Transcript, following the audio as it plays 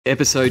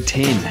Episode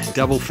 10,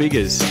 double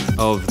figures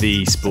of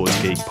the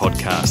Sports Geek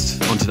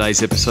podcast. On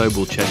today's episode,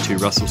 we'll chat to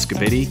Russell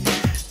Scibetti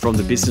from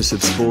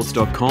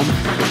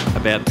thebusinessofsports.com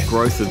about the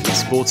growth of the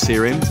Sports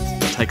CRM,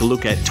 take a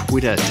look at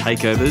Twitter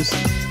takeovers,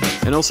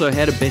 and also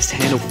how to best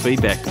handle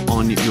feedback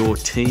on your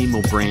team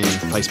or brand's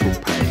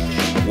Facebook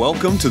page.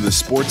 Welcome to the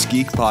Sports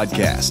Geek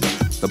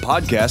podcast, the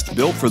podcast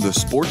built for the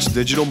sports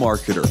digital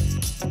marketer.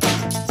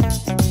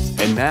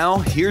 And now,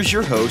 here's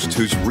your host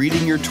who's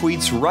reading your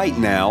tweets right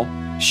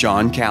now,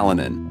 Sean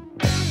Callanan.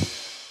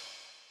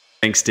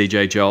 Thanks,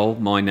 DJ Joel.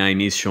 My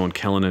name is Sean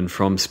Callanan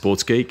from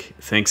Sports Geek.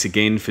 Thanks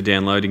again for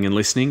downloading and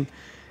listening.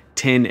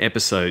 10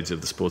 episodes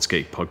of the Sports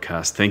Geek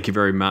podcast. Thank you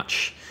very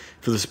much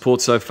for the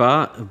support so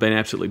far. I've been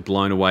absolutely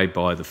blown away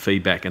by the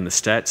feedback and the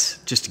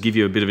stats. Just to give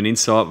you a bit of an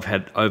insight, we've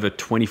had over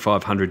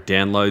 2,500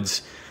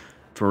 downloads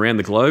from around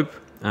the globe.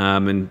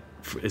 And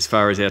as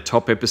far as our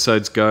top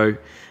episodes go,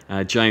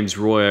 James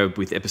Royer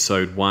with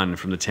episode 1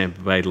 from the Tampa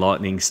Bay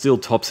Lightning still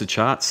tops the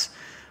charts.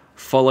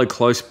 Follow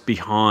close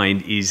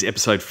behind is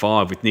episode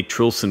 5 with Nick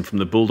Trilson from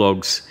the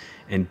Bulldogs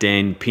and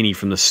Dan Pinney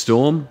from the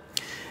Storm.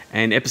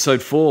 And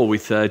episode 4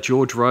 with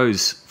George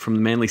Rose from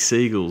the Manly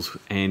Seagulls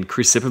and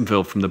Chris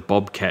Seppenfeld from the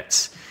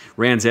Bobcats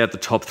rounds out the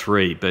top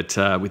 3. But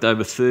with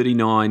over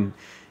 39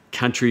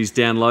 countries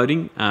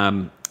downloading,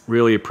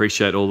 really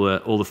appreciate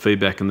all the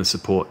feedback and the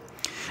support.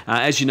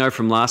 As you know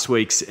from last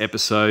week's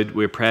episode,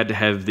 we're proud to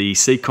have the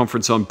Seek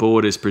Conference on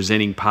board as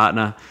presenting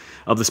partner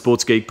of the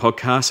Sports Geek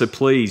podcast. So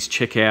please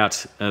check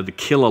out the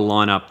killer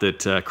lineup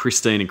that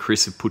Christine and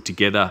Chris have put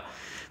together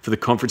for the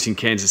conference in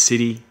Kansas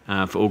City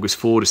for August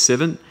 4 to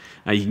 7.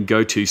 You can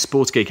go to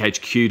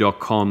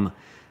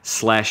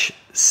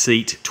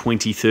sportsgeekhq.com/seat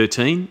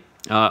 2013.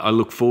 I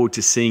look forward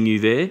to seeing you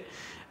there,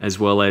 as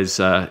well as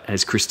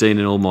Christine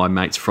and all my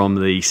mates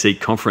from the Seek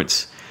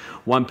conference.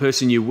 One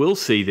person you will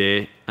see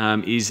there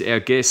is our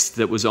guest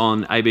that was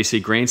on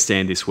ABC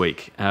Grandstand this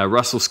week.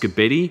 Russell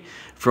Scibetti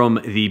from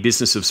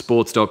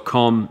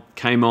thebusinessofsports.com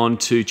came on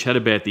to chat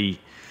about the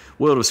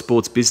world of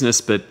sports business,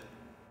 but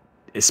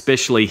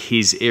especially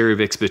his area of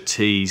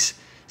expertise,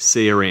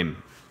 CRM.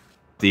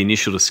 The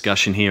initial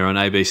discussion here on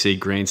ABC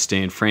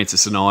Grandstand,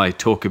 Francis and I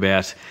talk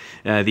about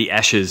the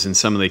Ashes and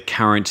some of the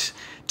current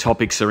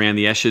topics around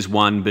the Ashes,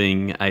 one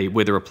being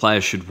whether a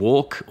player should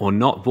walk or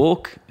not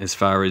walk, as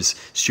far as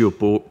Stuart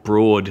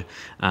Broad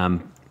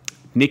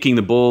nicking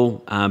the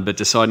ball but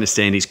deciding to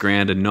stand his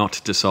ground and not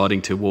deciding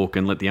to walk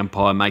and let the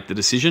umpire make the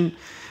decision,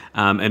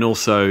 and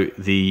also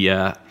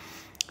the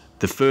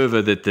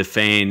fervour that the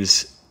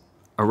fans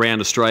around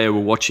Australia were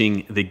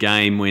watching the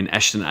game when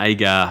Ashton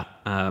Agar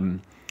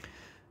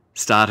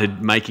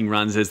started making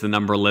runs as the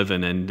number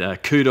 11,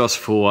 and kudos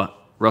for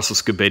Russell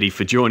Scibetti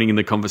for joining in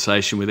the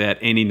conversation without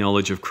any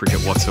knowledge of cricket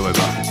whatsoever.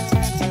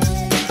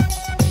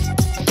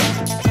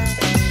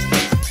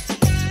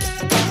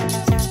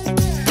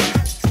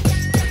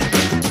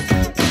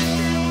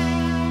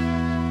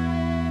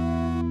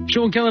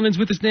 Sean Callanan's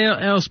with us now,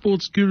 our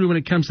sports guru when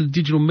it comes to the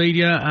digital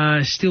media,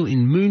 still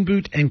in moon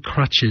boot and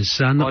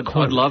crutches. I'd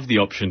love the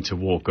option to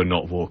walk or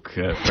not walk,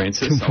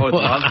 Francis. I'd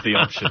love the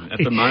option. At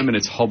the moment,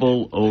 it's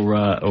hobble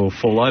or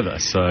fall over.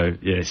 So,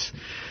 yes,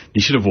 you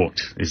should have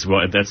walked.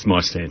 That's my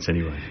stance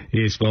anyway.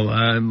 Yes,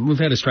 well, we've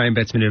had Australian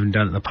batsmen who haven't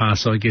done it in the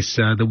past, so I guess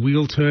the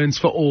wheel turns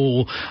for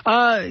all.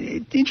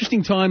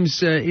 Interesting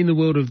times in the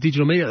world of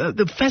digital media.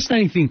 The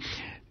fascinating thing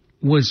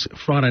was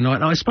Friday night,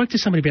 and I spoke to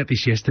somebody about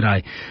this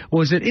yesterday,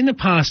 was that in the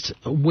past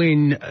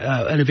when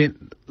an event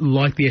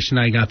like the Ashton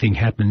Agar thing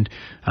happened,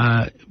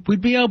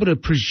 we'd be able to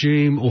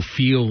presume or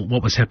feel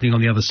what was happening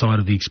on the other side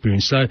of the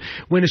experience. So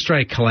when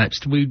Australia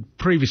collapsed, we'd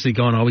previously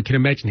gone, we can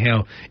imagine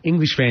how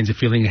English fans are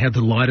feeling and how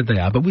delighted they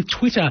are. But with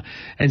Twitter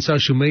and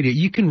social media,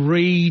 you can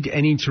read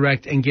and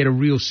interact and get a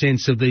real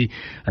sense of the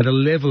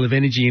level of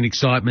energy and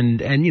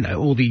excitement and, you know,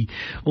 all the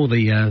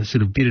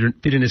sort of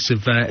bitterness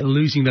of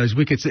losing those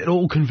wickets. It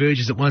all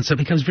converges at once. So it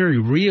becomes very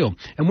real.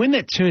 And when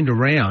that turned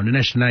around and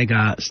Ashton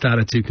Agar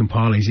started to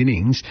compile his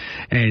innings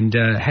and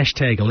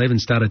hashtag 11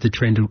 started to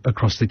trend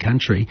across the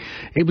country,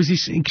 it was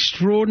this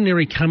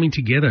extraordinary coming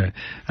together,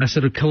 a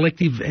sort of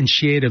collective and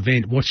shared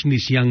event, watching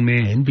this young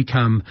man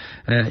become,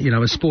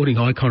 a sporting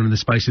icon in the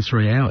space of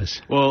 3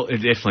 hours. Well,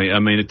 definitely. I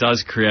mean, it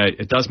does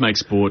make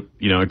sport,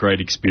 a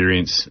great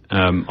experience.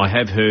 I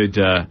have heard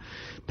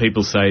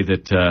people say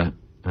that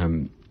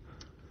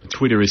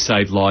Twitter has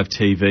saved live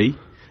TV,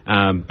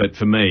 but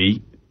for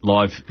me,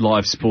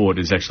 live sport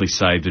has actually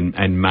saved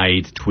and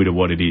made Twitter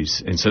what it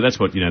is. And so that's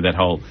what, that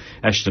whole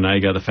Ashton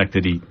Agar, the fact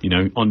that he,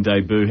 on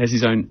debut has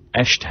his own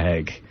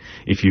hashtag,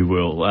 if you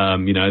will.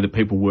 The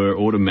people were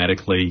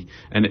automatically,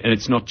 and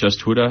it's not just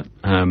Twitter.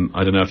 I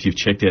don't know if you've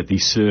checked out the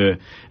Sir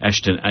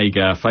Ashton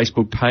Agar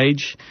Facebook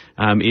page.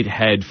 It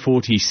had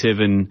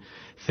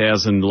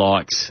 47,000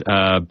 likes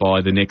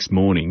by the next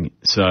morning.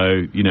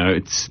 So,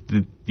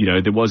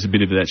 there was a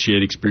bit of that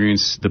shared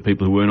experience. The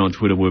people who weren't on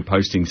Twitter were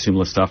posting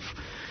similar stuff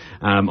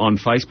on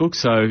Facebook.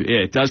 So,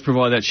 yeah, it does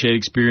provide that shared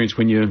experience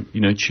when you're,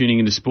 tuning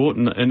into sport,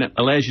 and it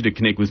allows you to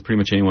connect with pretty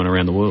much anyone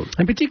around the world.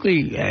 And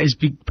particularly, as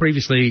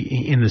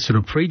previously in the sort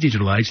of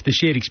pre-digital age, the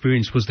shared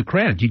experience was the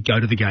crowd. You'd go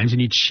to the games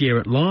and you'd share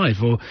it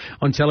live, or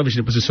on television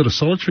it was a sort of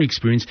solitary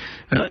experience.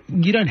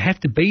 You don't have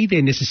to be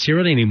there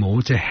necessarily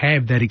anymore to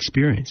have that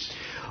experience.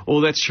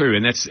 Well, that's true,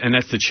 and that's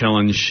the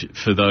challenge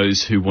for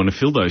those who want to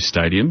fill those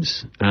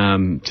stadiums,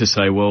 to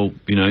say, well,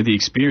 the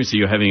experience that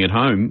you're having at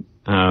home,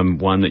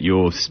 one that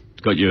you're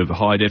got your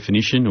high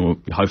definition, or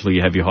hopefully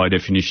you have your high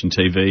definition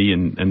TV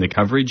and the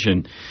coverage,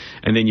 and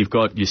then you've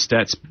got your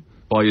stats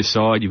by your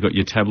side, you've got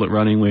your tablet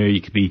running where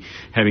you could be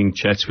having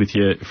chats with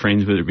your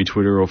friends, whether it be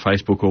Twitter or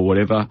Facebook or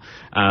whatever.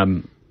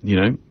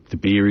 The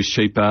beer is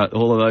cheaper,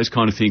 all of those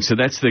kind of things. So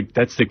that's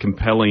the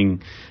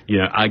compelling,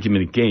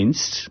 argument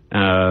against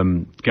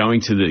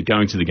going to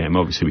the game.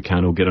 Obviously, we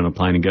can't all get on a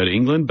plane and go to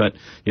England, but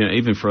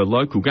even for a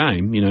local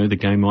game, the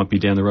game might be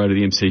down the road of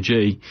the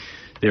MCG.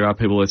 There are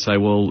people that say,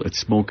 well,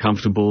 it's more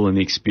comfortable and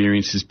the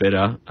experience is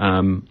better.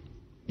 And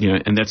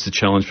that's the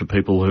challenge for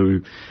people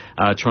who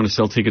are trying to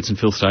sell tickets and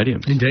fill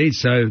stadiums. Indeed.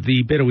 So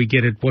the better we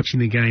get at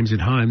watching the games at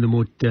home, the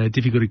more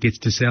difficult it gets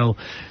to sell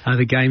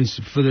the games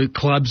for the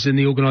clubs and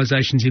the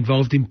organisations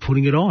involved in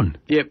putting it on.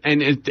 Yep,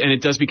 and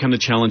it does become the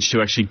challenge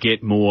to actually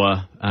get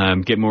more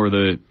of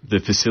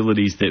the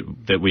facilities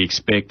that we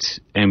expect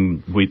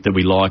and that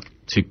we like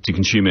to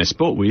consume our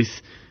sport with.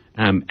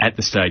 At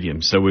the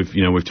stadium. So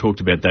we've talked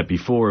about that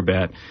before,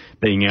 about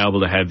being able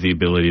to have the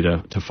ability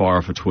to fire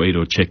off a tweet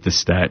or check the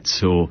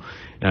stats or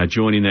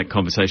join in that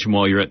conversation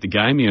while you're at the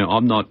game.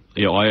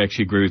 I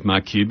actually agree with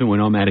Mark Cuban. When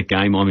I'm at a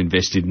game, I'm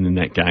invested in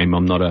that game.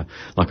 I'm not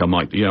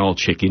I'll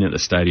check in at the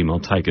stadium, I'll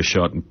take a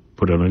shot and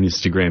put it on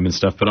Instagram and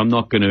stuff, but I'm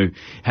not going to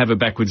have a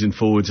backwards and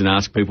forwards and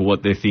ask people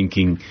what they're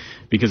thinking,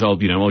 because I'll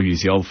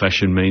use the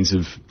old-fashioned means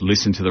of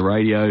listen to the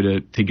radio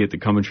to get the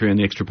commentary on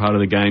the extra part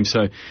of the game.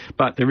 So,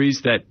 but there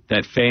is that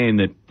fan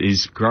that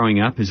is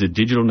growing up as a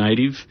digital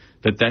native,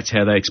 that's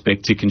how they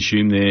expect to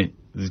consume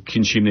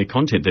their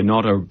content. They're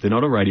not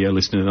a radio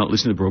listener. They're not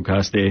listening to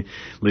broadcast. They're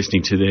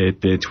listening to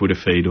their Twitter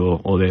feed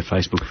or their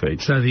Facebook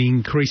feed. So the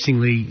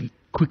increasingly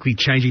quickly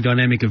changing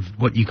dynamic of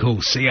what you call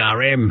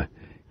CRM.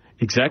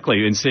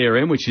 Exactly, and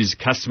CRM, which is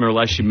customer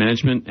relationship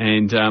management,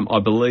 and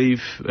I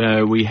believe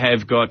we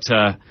have got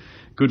a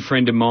good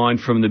friend of mine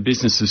from the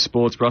business of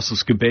sports, Russell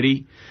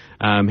Scibetti.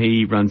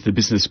 He runs the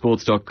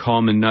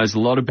businesssports.com and knows a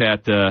lot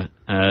about the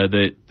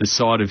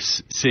side of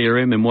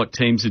CRM and what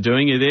teams are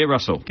doing. Are you there,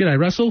 Russell? G'day,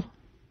 Russell.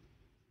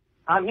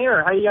 I'm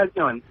here. How are you guys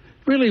doing?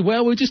 Really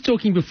well. We were just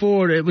talking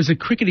before. It was a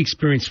cricket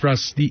experience for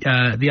us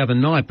the other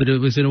night, but it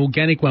was an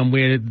organic one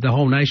where the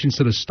whole nation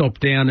sort of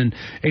stopped down, and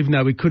even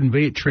though we couldn't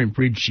be at Trent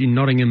Bridge in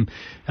Nottingham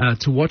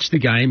to watch the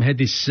game, had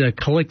this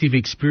collective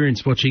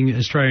experience watching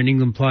Australia and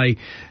England play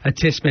a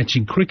test match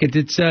in cricket.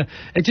 It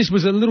just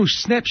was a little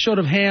snapshot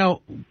of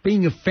how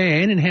being a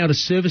fan and how to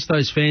service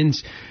those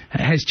fans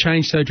has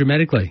changed so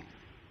dramatically.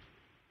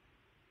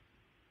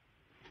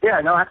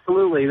 Yeah, no,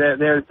 absolutely.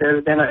 There's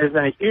been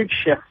a huge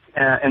shift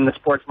in the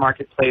sports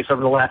marketplace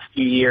over the last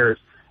few years.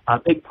 A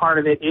big part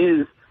of it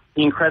is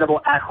the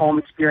incredible at-home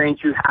experience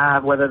you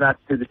have, whether that's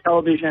through the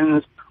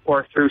televisions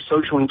or through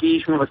social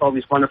engagement with all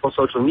these wonderful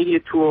social media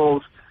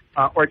tools,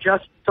 or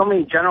just so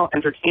many general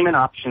entertainment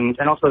options,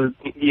 and also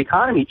the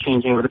economy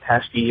changing over the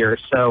past few years.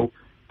 So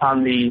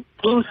on the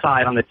team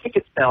side, on the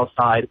ticket sales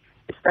side,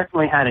 it's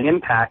definitely had an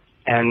impact,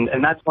 and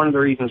that's one of the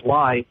reasons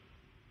why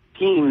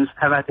teams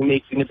have had to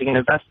make significant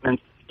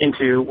investments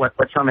into what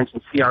Sean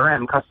mentioned,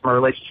 CRM, customer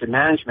relationship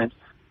management.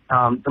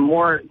 The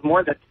more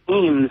that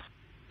teams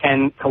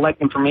can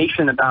collect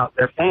information about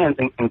their fans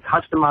and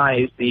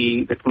customize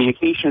the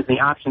communications and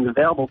the options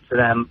available to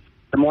them,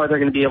 the more they're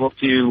going to be able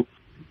to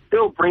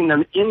still bring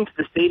them into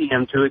the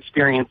stadium to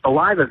experience the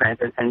live event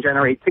and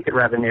generate ticket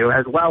revenue,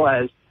 as well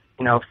as,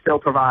 still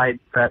provide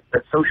that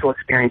social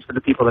experience for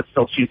the people that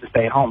still choose to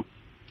stay at home.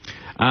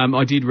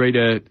 I did read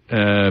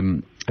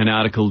an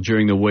article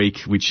during the week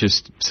which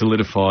just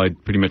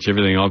solidified pretty much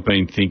everything I've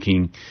been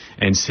thinking,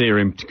 and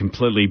CRM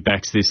completely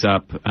backs this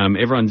up.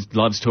 Everyone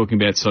loves talking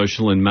about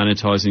social and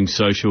monetizing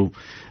social,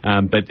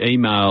 but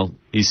email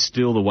is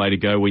still the way to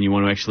go when you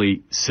want to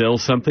actually sell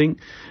something.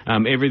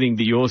 Everything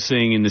that you're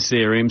seeing in the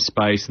CRM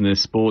space and the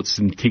sports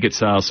and ticket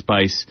sales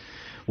space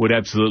would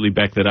absolutely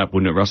back that up,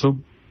 wouldn't it, Russell?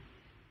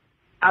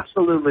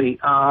 Absolutely.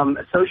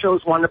 Social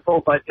is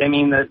wonderful, but I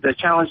mean, the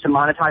challenge to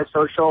monetize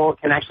social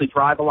can actually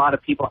drive a lot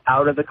of people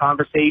out of the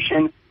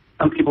conversation.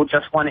 Some people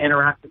just want to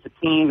interact with the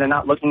team. They're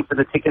not looking for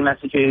the ticket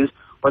messages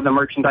or the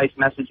merchandise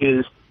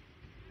messages.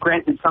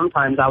 Granted,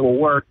 sometimes that will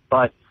work,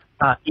 but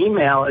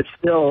email is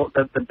still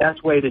the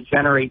best way to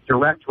generate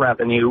direct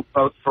revenue,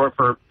 both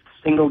for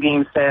single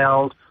game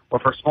sales or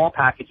for small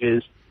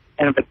packages.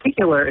 And in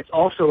particular, it's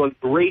also a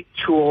great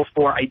tool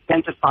for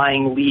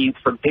identifying leads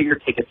for bigger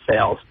ticket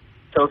sales.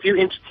 So if your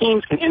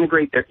teams can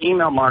integrate their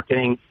email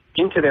marketing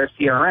into their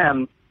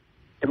CRM,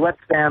 it lets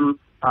them,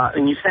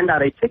 and you send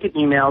out a ticket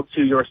email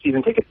to your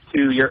season tickets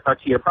to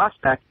your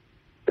prospect,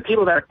 the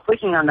people that are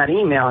clicking on that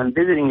email and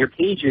visiting your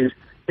pages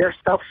they're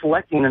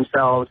self-selecting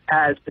themselves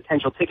as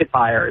potential ticket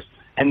buyers,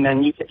 and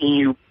then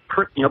you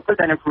put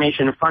that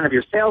information in front of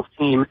your sales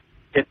team.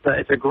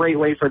 It's a great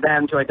way for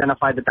them to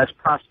identify the best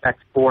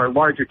prospects for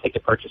larger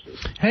ticket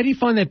purchases. How do you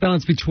find that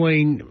balance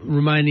between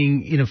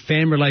remaining in a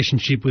fan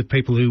relationship with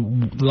people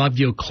who love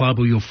your club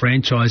or your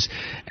franchise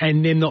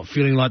and them not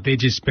feeling like they're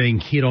just being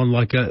hit on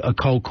like a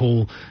cold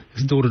call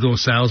door-to-door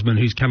salesman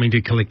who's coming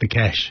to collect the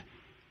cash?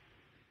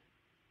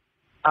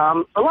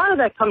 A lot of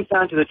that comes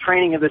down to the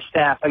training of the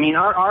staff. I mean,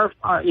 our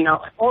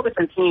all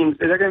different teams,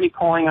 they're going to be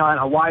calling on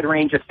a wide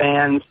range of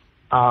fans.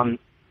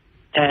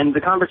 And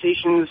the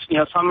conversations,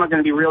 some are going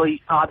to be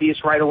really obvious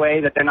right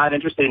away that they're not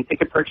interested in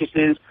ticket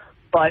purchases.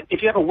 But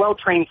if you have a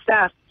well-trained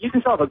staff, you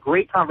can still have a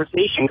great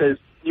conversation because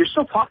you're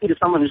still talking to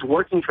someone who's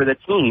working for the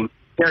team.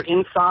 They're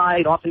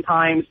inside.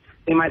 Oftentimes,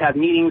 they might have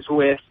meetings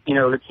with,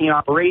 the team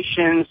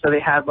operations, so they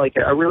have like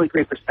a really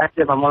great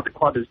perspective on what the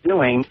club is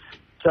doing.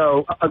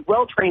 So a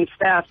well-trained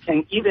staff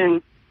can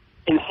even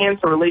enhance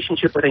a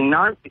relationship with a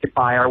non-ticket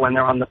buyer when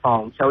they're on the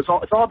phone. So it's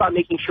all about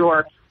making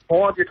sure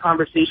all of your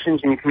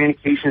conversations and your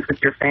communications with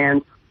your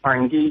fans are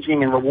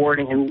engaging and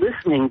rewarding and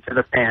listening to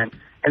the fan.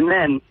 And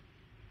then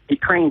a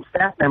trained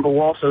staff member will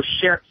also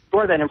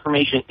store that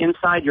information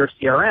inside your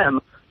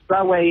CRM. So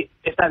that way,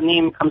 if that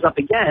name comes up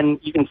again,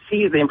 you can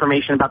see the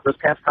information about those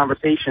past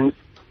conversations.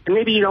 And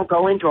maybe you don't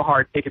go into a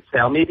hard ticket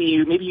sale. Maybe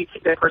you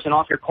take that person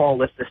off your call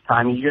list this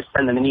time and you just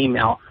send them an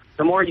email.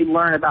 The more you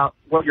learn about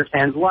what your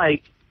fans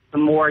like, the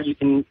more you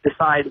can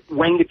decide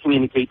when to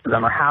communicate to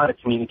them or how to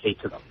communicate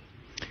to them.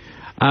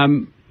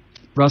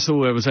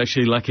 Russell, I was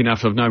actually lucky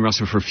enough, I've known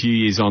Russell for a few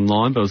years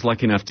online, but I was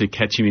lucky enough to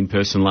catch him in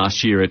person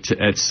last year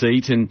at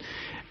SEAT and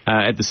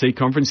at the SEAT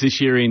conference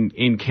this year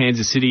in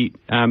Kansas City.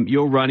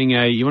 You're running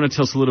you want to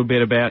tell us a little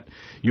bit about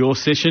your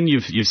session?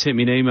 You've sent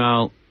me an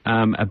email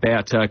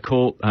about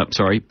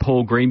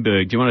Paul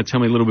Greenberg. Do you want to tell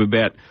me a little bit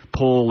about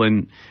Paul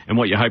and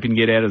what you're hoping to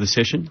get out of the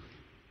session?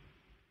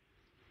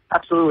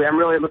 Absolutely. I'm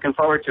really looking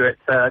forward to it,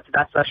 to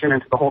that session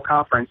and to the whole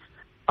conference.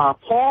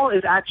 Paul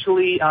is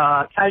actually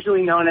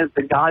casually known as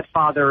the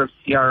godfather of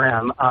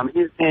CRM.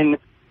 He's been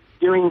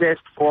doing this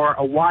for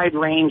a wide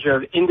range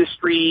of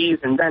industries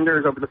and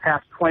vendors over the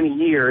past 20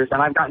 years,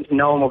 and I've gotten to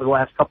know him over the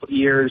last couple of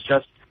years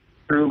just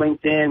through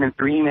LinkedIn and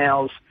through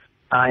emails,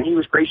 and he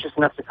was gracious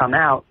enough to come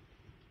out.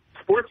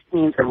 Sports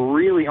teams have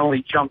really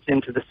only jumped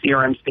into the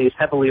CRM space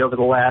heavily over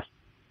the last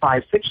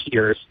 5-6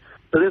 years,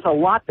 so there's a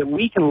lot that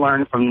we can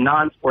learn from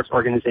non-sports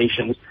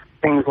organizations.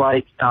 Things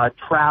like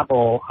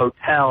travel,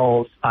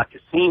 hotels,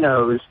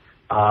 casinos,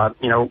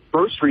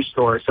 grocery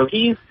stores. So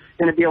he's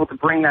going to be able to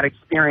bring that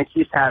experience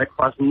he's had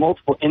across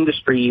multiple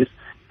industries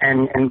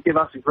and give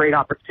us a great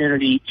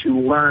opportunity to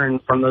learn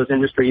from those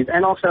industries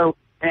and also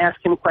ask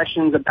him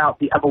questions about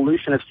the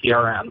evolution of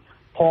CRM.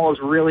 Paul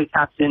has really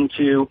tapped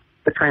into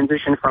the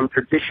transition from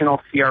traditional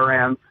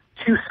CRM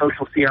to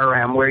social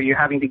CRM, where you're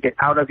having to get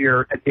out of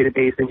your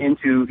database and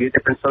into the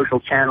different social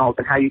channels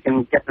and how you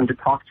can get them to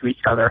talk to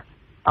each other.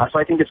 So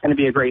I think it's going to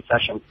be a great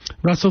session.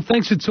 Russell,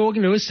 thanks for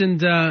talking to us,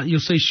 and you'll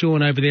see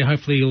Sean over there.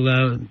 Hopefully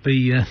you'll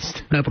be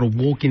able to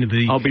walk into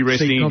the I'll be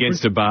resting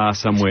against a bar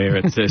somewhere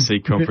at the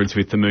SEAT conference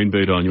with the moon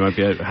boot on. You won't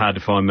be hard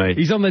to find me.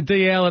 He's on the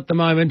DL at the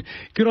moment.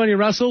 Good on you,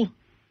 Russell.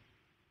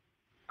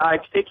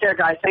 Take care,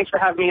 guys. Thanks for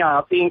having me.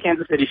 I'll see you in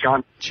Kansas City,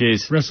 Sean.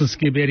 Cheers. Russell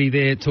Scibetti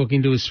there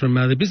talking to us from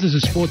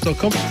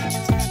thebusinessofsport.com.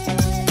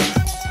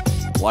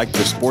 Like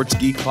the Sports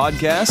Geek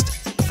podcast?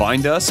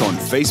 Find us on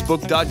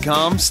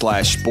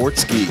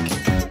Facebook.com/SportsGeek.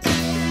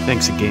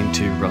 Thanks again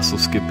to Russell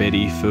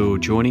Scibetti for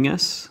joining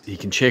us. You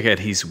can check out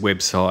his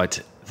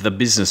website,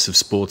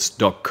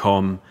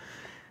 thebusinessofsports.com.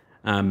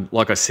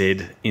 Like I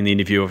said in the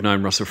interview, I've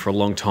known Russell for a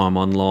long time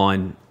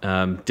online.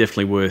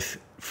 Definitely worth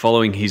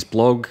following his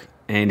blog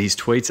and his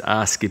tweets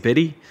are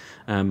Scibetti.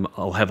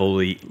 I'll have all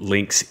the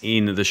links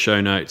in the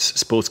show notes,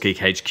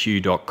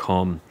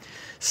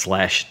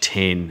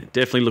 sportsgeekhq.com/10.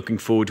 Definitely looking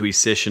forward to his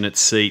session at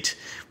SEAT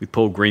with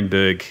Paul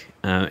Greenberg.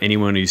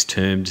 Anyone who's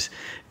termed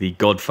the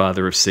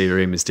godfather of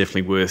CRM is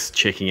definitely worth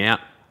checking out.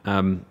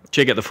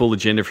 Check out the full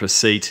agenda for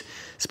SEAT,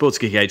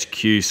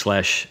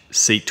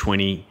 sportsgeekhq/SEAT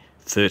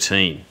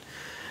 2013.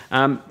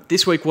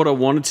 This week what I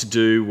wanted to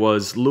do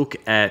was look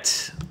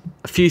at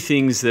a few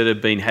things that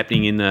have been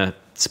happening in the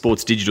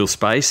sports digital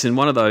space, and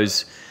one of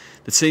those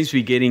that seems to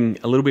be getting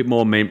a little bit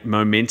more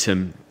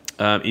momentum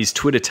is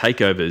Twitter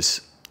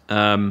takeovers.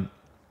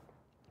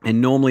 And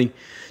normally,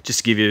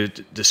 just to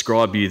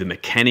describe you the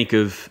mechanic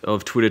of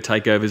Twitter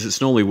takeovers,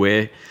 it's normally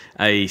where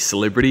a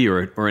celebrity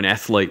or an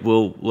athlete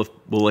will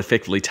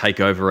effectively take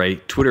over a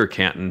Twitter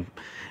account and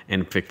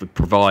effectively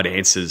provide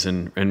answers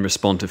and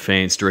respond to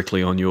fans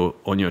directly on your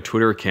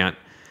Twitter account.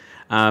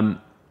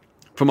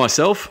 For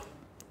myself,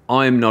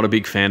 I am not a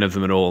big fan of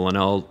them at all, and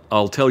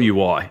I'll tell you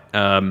why.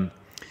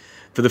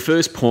 For the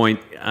first point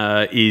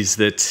is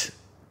that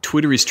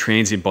Twitter is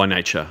transient by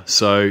nature,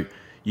 so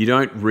you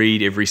don't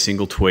read every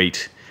single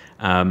tweet.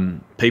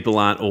 People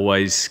aren't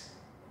always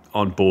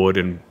on board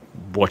and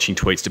watching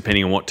tweets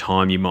depending on what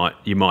time you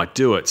might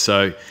do it.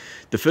 So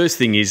the first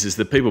thing is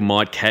that people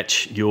might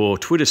catch your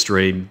Twitter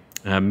stream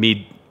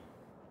mid-tweet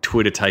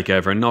Twitter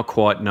takeover and not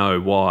quite know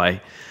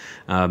why,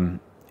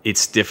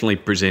 it's definitely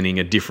presenting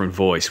a different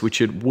voice,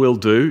 which it will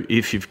do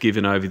if you've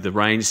given over the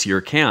reins to your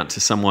account to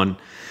someone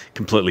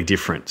completely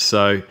different.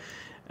 So,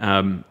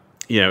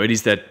 it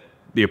is that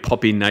you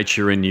pop in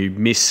nature and you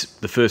miss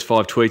the first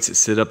 5 tweets that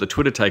set up the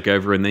Twitter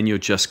takeover, and then you're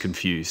just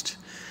confused.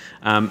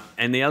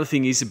 And the other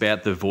thing is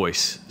about the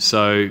voice.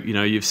 So,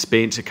 you've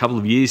spent a couple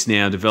of years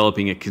now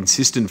developing a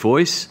consistent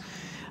voice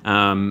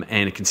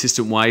and a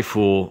consistent way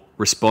for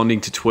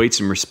responding to tweets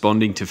and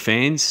responding to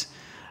fans.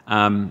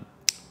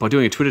 By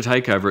doing a Twitter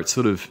takeover,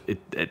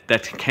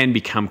 that can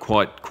become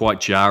quite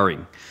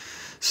jarring.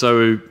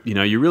 So,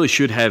 you really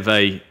should have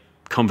a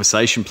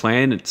conversation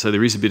plan. And so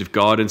there is a bit of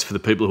guidance for the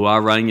people who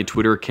are running your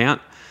Twitter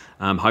account.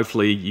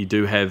 Hopefully you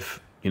do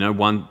have,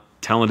 one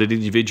talented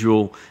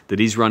individual that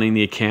is running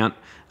the account.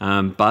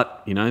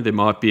 But there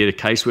might be a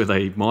case where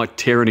they might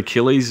tear an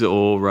Achilles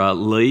or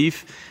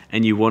leave,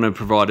 and you want to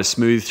provide a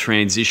smooth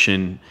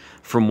transition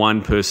from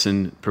one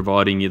person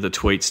providing you the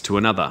tweets to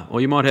another.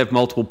 Or you might have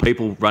multiple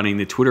people running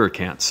the Twitter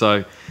account.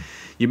 So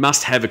you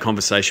must have a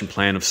conversation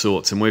plan of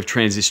sorts. And we've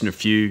transitioned a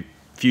few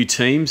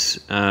teams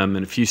and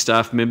a few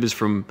staff members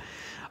from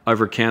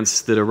over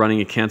accounts that are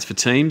running accounts for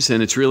teams.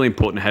 And it's really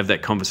important to have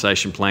that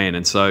conversation plan.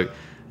 And so,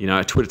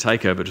 a Twitter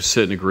takeover to a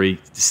certain degree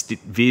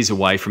veers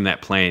away from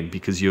that plan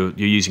because you're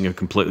using a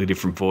completely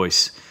different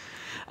voice.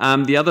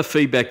 The other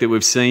feedback that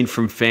we've seen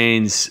from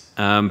fans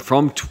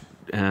from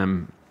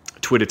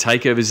Twitter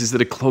takeovers is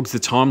that it clogs the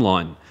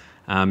timeline.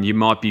 You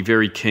might be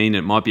very keen,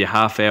 it might be a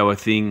half-hour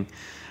thing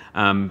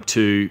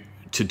to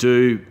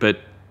do, but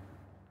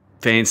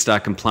fans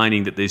start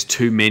complaining that there's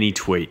too many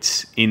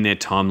tweets in their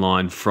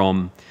timeline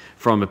from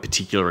a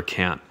particular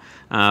account.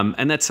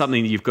 And that's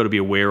something that you've got to be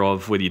aware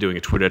of, whether you're doing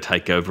a Twitter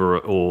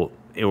takeover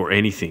or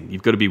anything.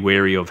 You've got to be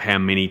wary of how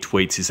many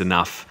tweets is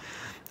enough,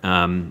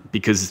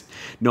 because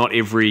not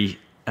every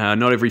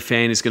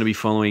fan is going to be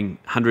following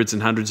hundreds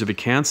and hundreds of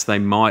accounts. They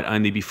might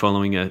only be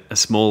following a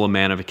small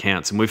amount of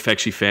accounts. And we've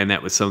actually found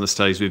that with some of the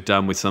studies we've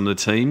done with some of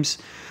the teams.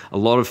 A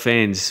lot of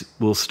fans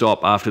will stop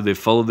after they've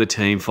followed the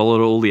team,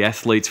 followed all the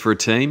athletes for a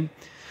team,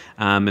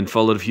 and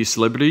followed a few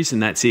celebrities,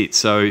 and that's it.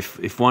 So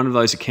if one of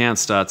those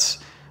accounts starts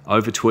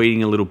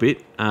over-tweeting a little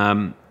bit,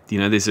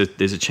 there's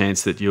a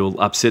chance that you'll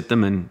upset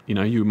them and,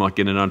 you might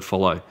get an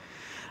unfollow.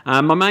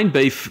 My main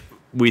beef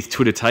with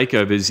Twitter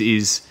takeovers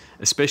is,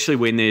 especially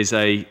when there's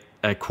a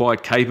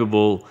quite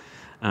capable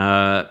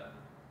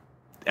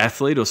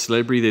athlete or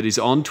celebrity that is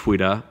on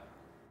Twitter,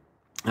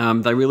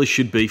 they really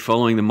should be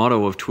following the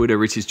motto of Twitter,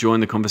 which is join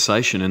the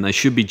conversation, and they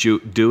should be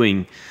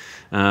doing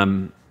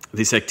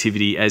this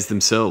activity as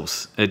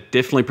themselves. It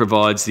definitely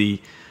provides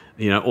the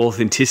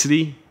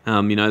authenticity.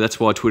 That's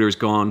why Twitter has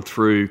gone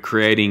through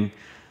creating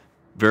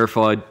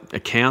verified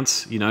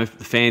accounts. The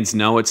fans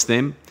know it's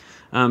them,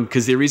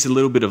 because there is a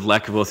little bit of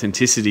lack of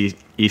authenticity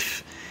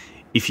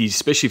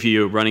especially if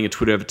you're running a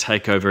Twitter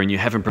takeover and you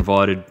haven't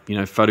provided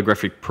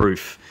photographic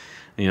proof.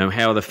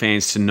 How are the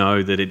fans to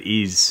know that it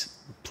is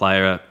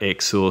player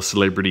X or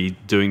celebrity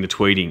doing the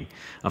tweeting?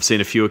 I've seen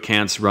a few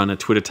accounts run a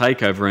Twitter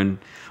takeover and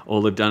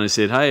all they've done is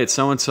said, hey, it's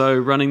so-and-so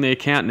running the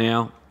account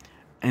now.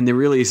 And there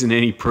really isn't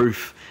any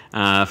proof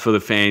for the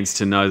fans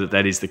to know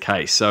that is the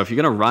case. So if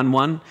you're going to run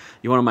one,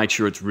 you want to make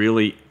sure it's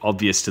really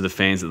obvious to the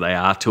fans that they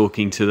are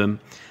talking to them.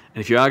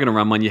 And if you are going to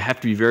run one, you have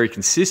to be very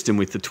consistent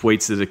with the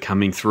tweets that are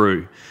coming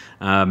through.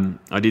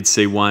 I did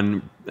see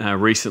one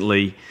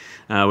recently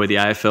where the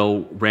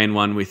AFL ran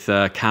one with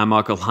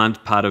Carmichael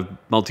Hunt, part of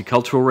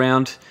Multicultural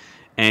Round.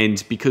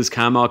 And because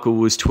Carmichael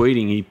was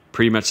tweeting, he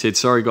pretty much said,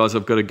 sorry guys,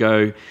 I've got to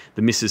go.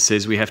 The missus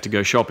says we have to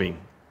go shopping.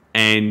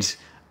 And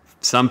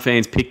some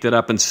fans picked it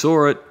up and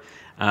saw it,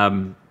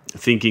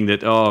 thinking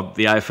that,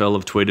 the AFL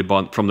have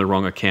tweeted from the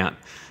wrong account.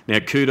 Now,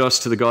 kudos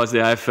to the guys at the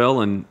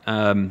AFL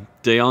and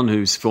Dion,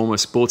 who's former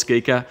sports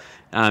geeker.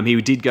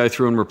 He did go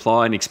through and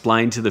reply and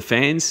explain to the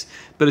fans,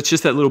 but it's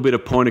just that little bit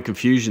of point of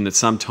confusion that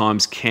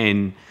sometimes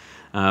can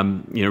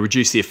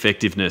reduce the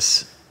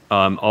effectiveness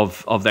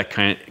of that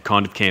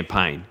kind of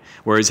campaign.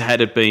 Whereas had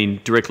it been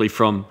directly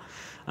from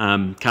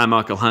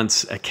Carmichael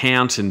Hunt's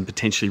account and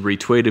potentially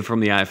retweeted from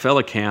the AFL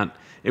account,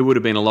 it would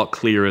have been a lot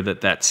clearer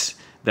that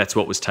that's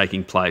what was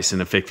taking place,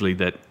 and effectively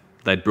that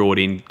they'd brought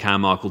in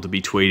Carmichael to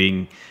be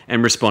tweeting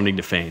and responding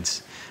to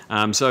fans.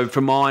 So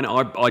for mine,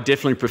 I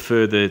definitely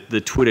prefer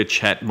the Twitter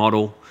chat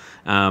model,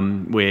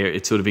 where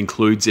it sort of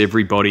includes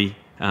everybody,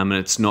 and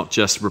it's not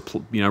just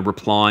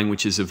replying,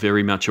 which is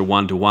very much a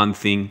one-to-one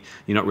thing.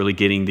 You're not really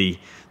getting the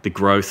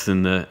growth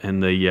and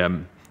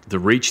the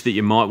reach that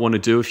you might want to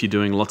do if you're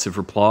doing lots of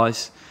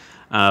replies.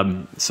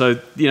 So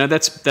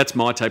that's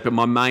my take. But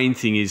my main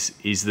thing is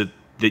that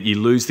you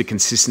lose the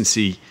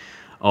consistency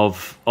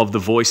of the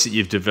voice that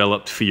you've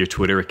developed for your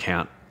Twitter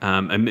account.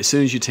 And as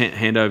soon as you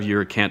hand over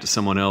your account to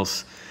someone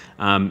else,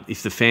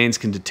 if the fans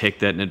can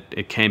detect that, and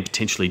it can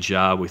potentially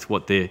jar with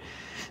what they're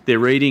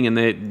reading, and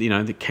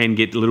they can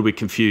get a little bit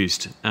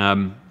confused.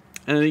 And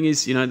the thing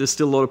is, there's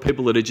still a lot of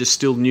people that are just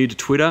still new to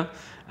Twitter,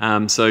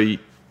 so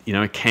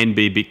it can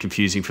be a bit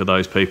confusing for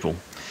those people.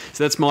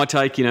 So that's my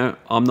take.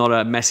 I'm not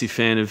a massive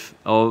fan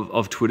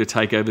of Twitter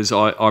takeovers.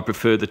 I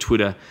prefer the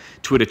Twitter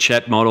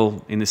chat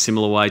model in a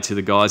similar way to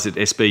the guys at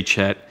SB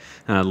Chat,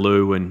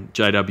 Lou and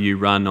JW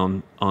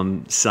run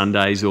on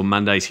Sundays or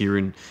Mondays here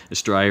in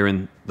Australia,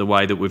 and the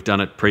way that we've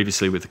done it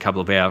previously with a couple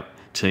of our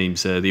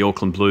teams. The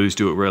Auckland Blues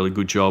do a really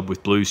good job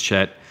with Blues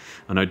Chat.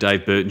 I know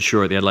Dave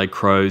Burtonshaw at the Adelaide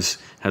Crows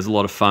has a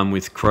lot of fun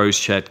with Crows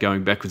Chat,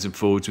 going backwards and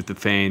forwards with the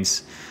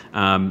fans.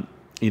 I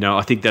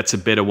think that's a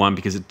better one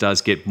because it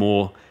does get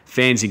more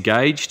fans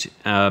engaged,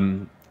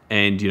 and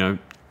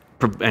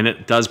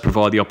it does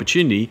provide the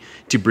opportunity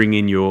to bring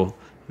in your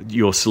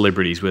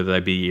celebrities, whether they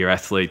be your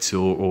athletes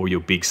or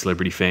your big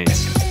celebrity fans.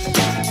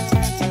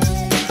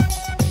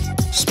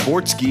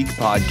 Sports Geek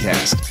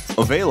Podcast,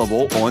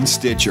 available on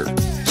Stitcher.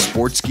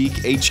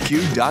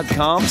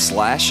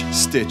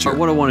 SportsGeekHQ.com/Stitcher.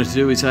 What I wanted to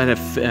do is I had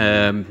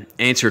to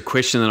answer a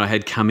question that I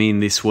had come in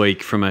this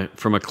week from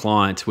a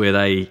client where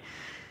they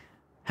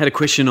had a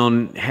question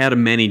on how to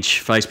manage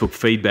Facebook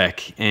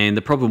feedback, and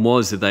the problem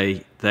was that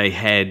they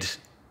had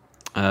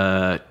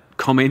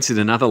comments in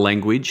another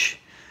language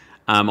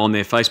on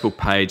their Facebook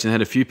page, and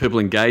had a few people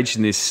engaged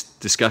in this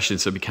discussion,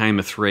 so it became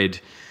a thread.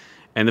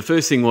 And the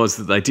first thing was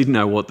that they didn't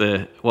know what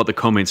the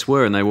comments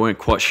were, and they weren't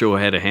quite sure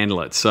how to handle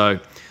it. So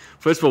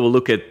first of all, we'll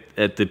look at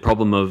the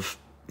problem of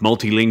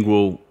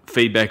multilingual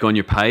feedback on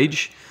your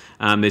page.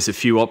 There's a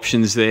few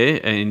options there,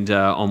 and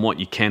on what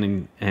you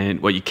can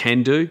and what you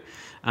can do.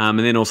 And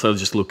then also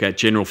just look at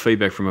general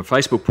feedback from a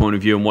Facebook point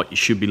of view and what you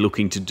should be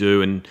looking to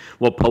do and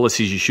what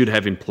policies you should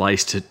have in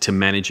place to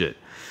manage it.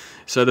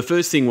 So the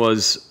first thing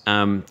was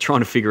trying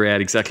to figure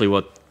out exactly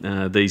what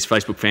these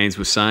Facebook fans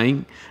were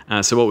saying.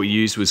 So what we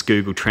used was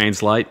Google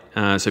Translate.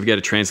 So if you go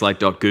to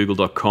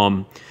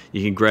translate.google.com,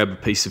 you can grab a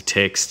piece of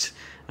text.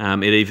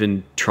 It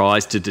even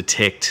tries to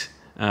detect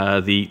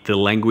the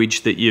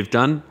language that you've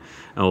done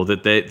or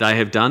that they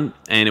have done,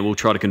 and it will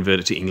try to convert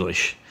it to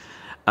English.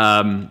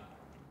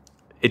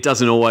 It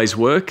doesn't always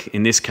work.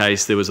 In this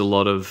case, there was a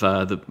lot of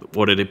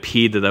what it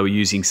appeared that they were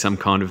using some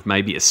kind of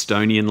maybe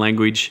Estonian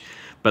language,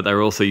 but they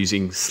were also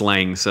using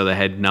slang, so they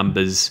had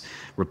numbers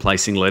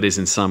replacing letters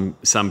in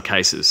some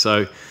cases.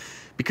 So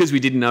because we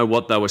didn't know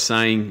what they were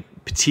saying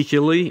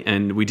particularly,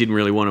 and we didn't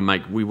really wanted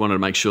to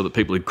make sure that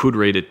people who could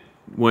read it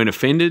weren't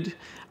offended,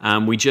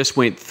 we just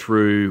went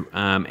through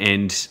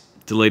and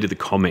deleted the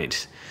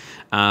comment.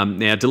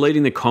 Now,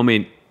 deleting the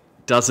comment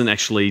doesn't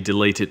actually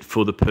delete it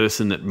for the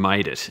person that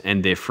made it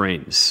and their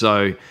friends.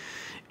 So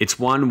it's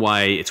one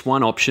way, it's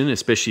one option,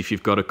 especially if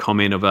you've got a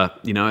comment of a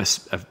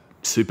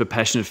super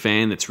passionate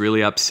fan that's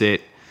really upset,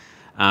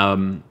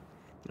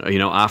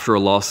 after a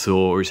loss,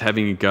 or is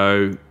having a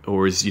go,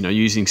 or is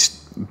using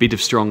a bit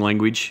of strong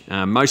language.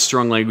 Most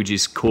strong language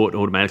is caught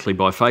automatically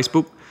by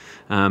Facebook,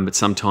 but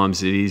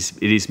sometimes it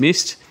is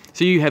missed.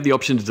 So you have the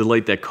option to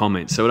delete that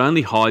comment. So it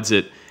only hides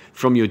it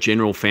from your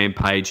general fan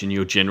page and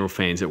your general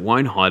fans. It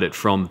won't hide it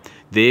from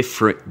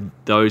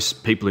those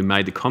people who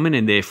made the comment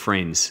and their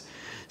friends.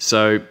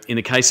 So in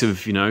the case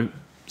of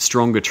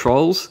stronger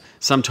trolls,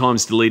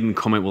 sometimes deleting the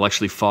comment will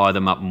actually fire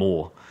them up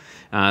more.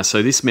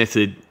 So this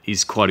method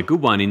is quite a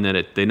good one in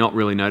that they're not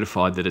really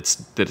notified that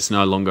it's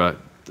no longer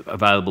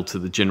available to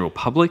the general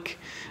public,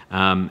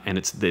 and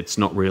it's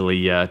not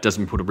really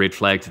doesn't put a red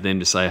flag to them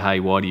to say, hey,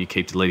 why do you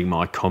keep deleting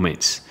my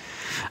comments?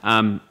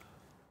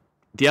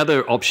 The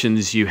other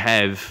options you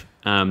have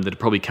that have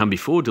probably come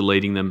before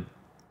deleting them,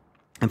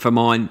 and for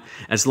mine,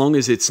 as long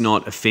as it's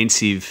not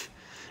offensive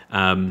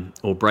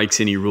or breaks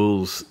any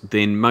rules,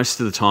 then most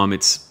of the time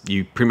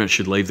you pretty much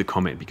should leave the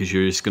comment, because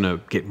you're just going to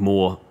get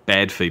more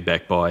bad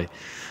feedback by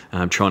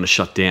trying to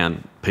shut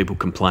down people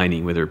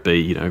complaining, whether it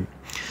be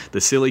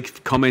the silly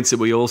comments that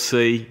we all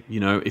see.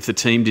 If the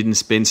team didn't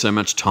spend so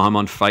much time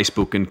on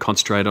Facebook and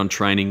concentrate on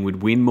training,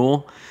 we'd win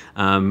more.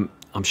 I'm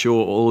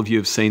sure all of you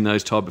have seen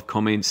those type of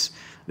comments.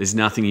 There's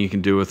nothing you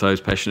can do with those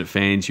passionate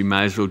fans. You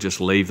may as well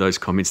just leave those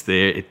comments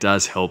there. It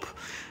does help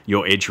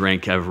your edge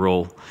rank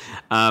overall.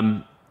 So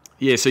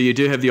you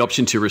do have the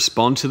option to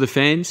respond to the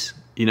fans.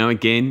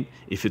 Again,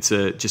 if it's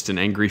just an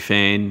angry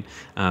fan,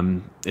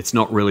 it's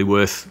not really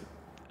worth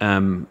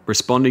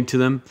responding to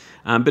them.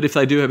 But if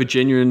they do have a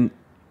genuine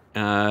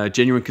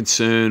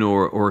concern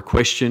or a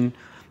question,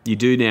 you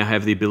do now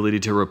have the ability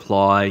to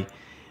reply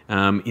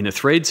in a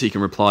thread, so you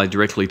can reply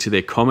directly to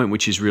their comment,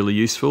 which is really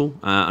useful.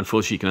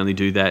 Unfortunately, you can only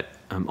do that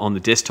on the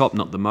desktop,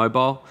 not the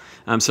mobile.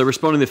 So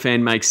responding to the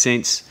fan makes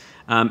sense.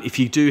 If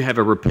you do have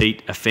a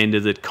repeat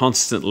offender that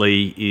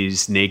constantly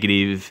is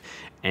negative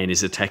and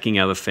is attacking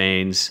other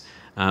fans,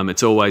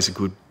 it's always a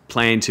good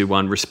plan to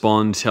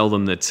respond, tell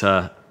them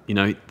that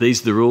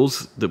these are the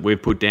rules that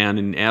we've put down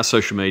in our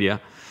social media.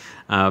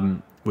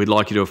 We'd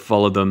like you to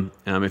follow them.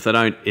 If they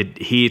don't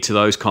adhere to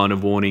those kind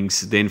of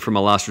warnings, then from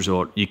a last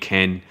resort, you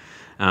can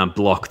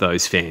block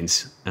those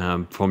fans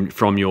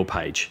from your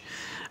page.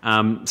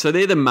 So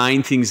they're the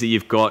main things that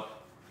you've got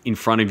in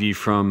front of you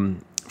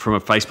from a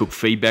Facebook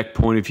feedback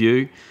point of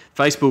view.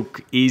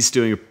 Facebook is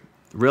doing a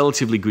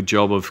relatively good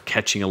job of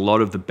catching a lot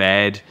of the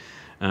bad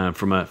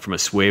from a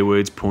swear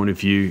words point of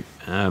view,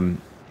 and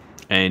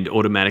and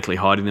automatically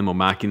hiding them or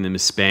marking them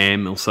as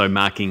spam. Also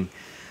marking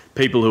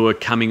people who are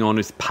coming on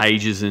with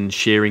pages and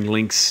sharing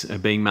links are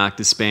being marked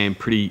as spam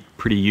pretty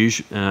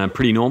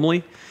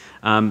normally.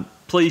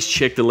 Please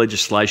check the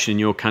legislation in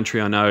your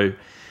country. I know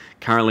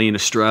currently in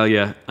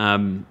Australia,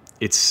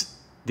 it's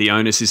the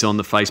onus is on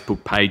the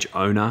Facebook page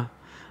owner,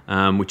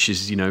 which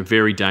is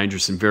very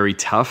dangerous and very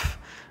tough.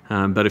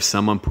 But if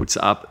someone puts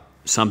up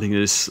something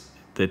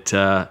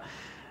that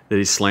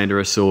is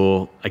slanderous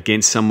or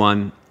against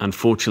someone,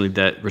 unfortunately,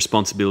 that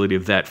responsibility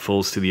of that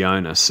falls to the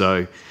owner.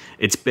 So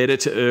it's better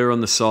to err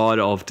on the side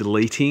of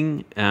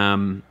deleting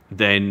than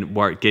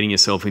getting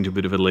yourself into a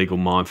bit of a legal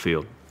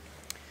minefield.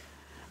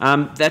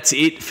 That's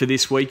it for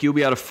this week. You'll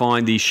be able to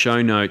find the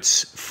show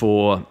notes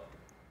for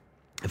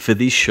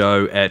this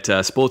show at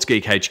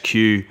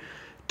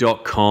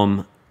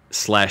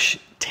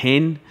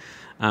sportsgeekhq.com/10.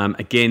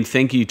 Again,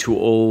 thank you to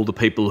all the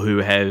people who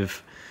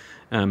have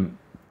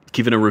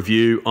given a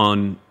review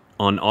on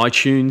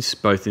iTunes,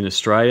 both in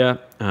Australia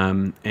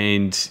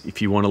and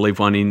if you want to leave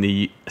one in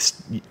the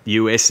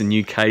US and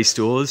UK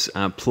stores,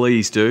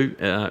 please do.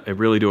 I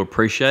really do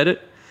appreciate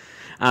it.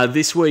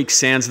 This week's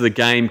Sounds of the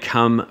Game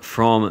come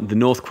from the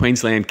North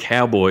Queensland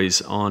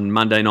Cowboys on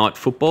Monday Night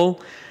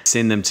Football.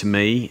 Send them to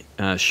me,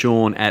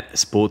 Sean at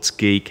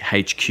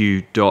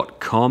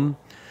sportsgeekhq.com.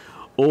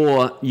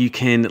 Or you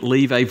can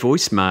leave a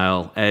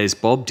voicemail, as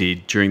Bob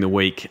did during the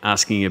week,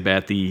 asking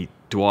about the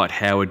Dwight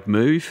Howard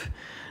move.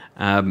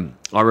 I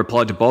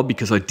replied to Bob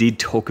because I did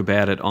talk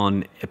about it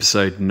on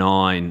episode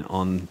 9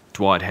 on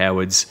Dwight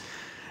Howard's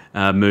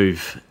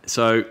move.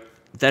 So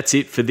that's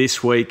it for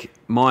this week.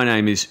 My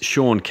name is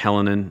Sean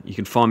Callanan. You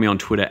can find me on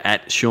Twitter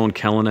at Sean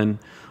Callanan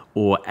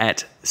or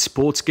at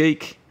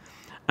SportsGeek.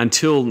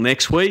 Until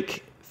next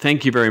week,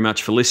 thank you very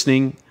much for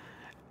listening.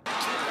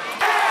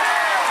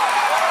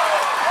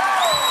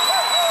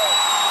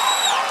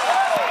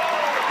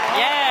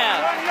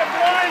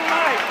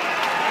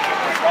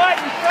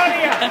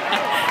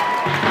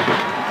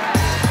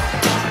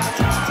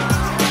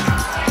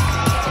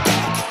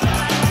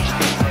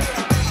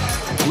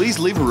 Please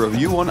leave a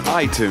review on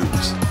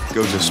iTunes.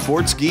 Go to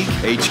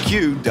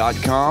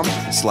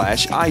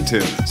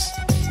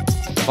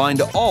sportsgeekhq.com/iTunes.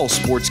 Find all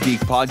Sports Geek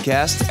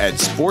podcasts at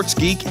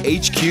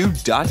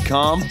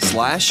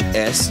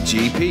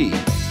sportsgeekhq.com/SGP.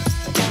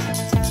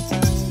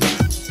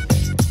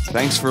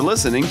 Thanks for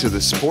listening to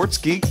the Sports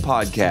Geek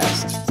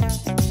Podcast.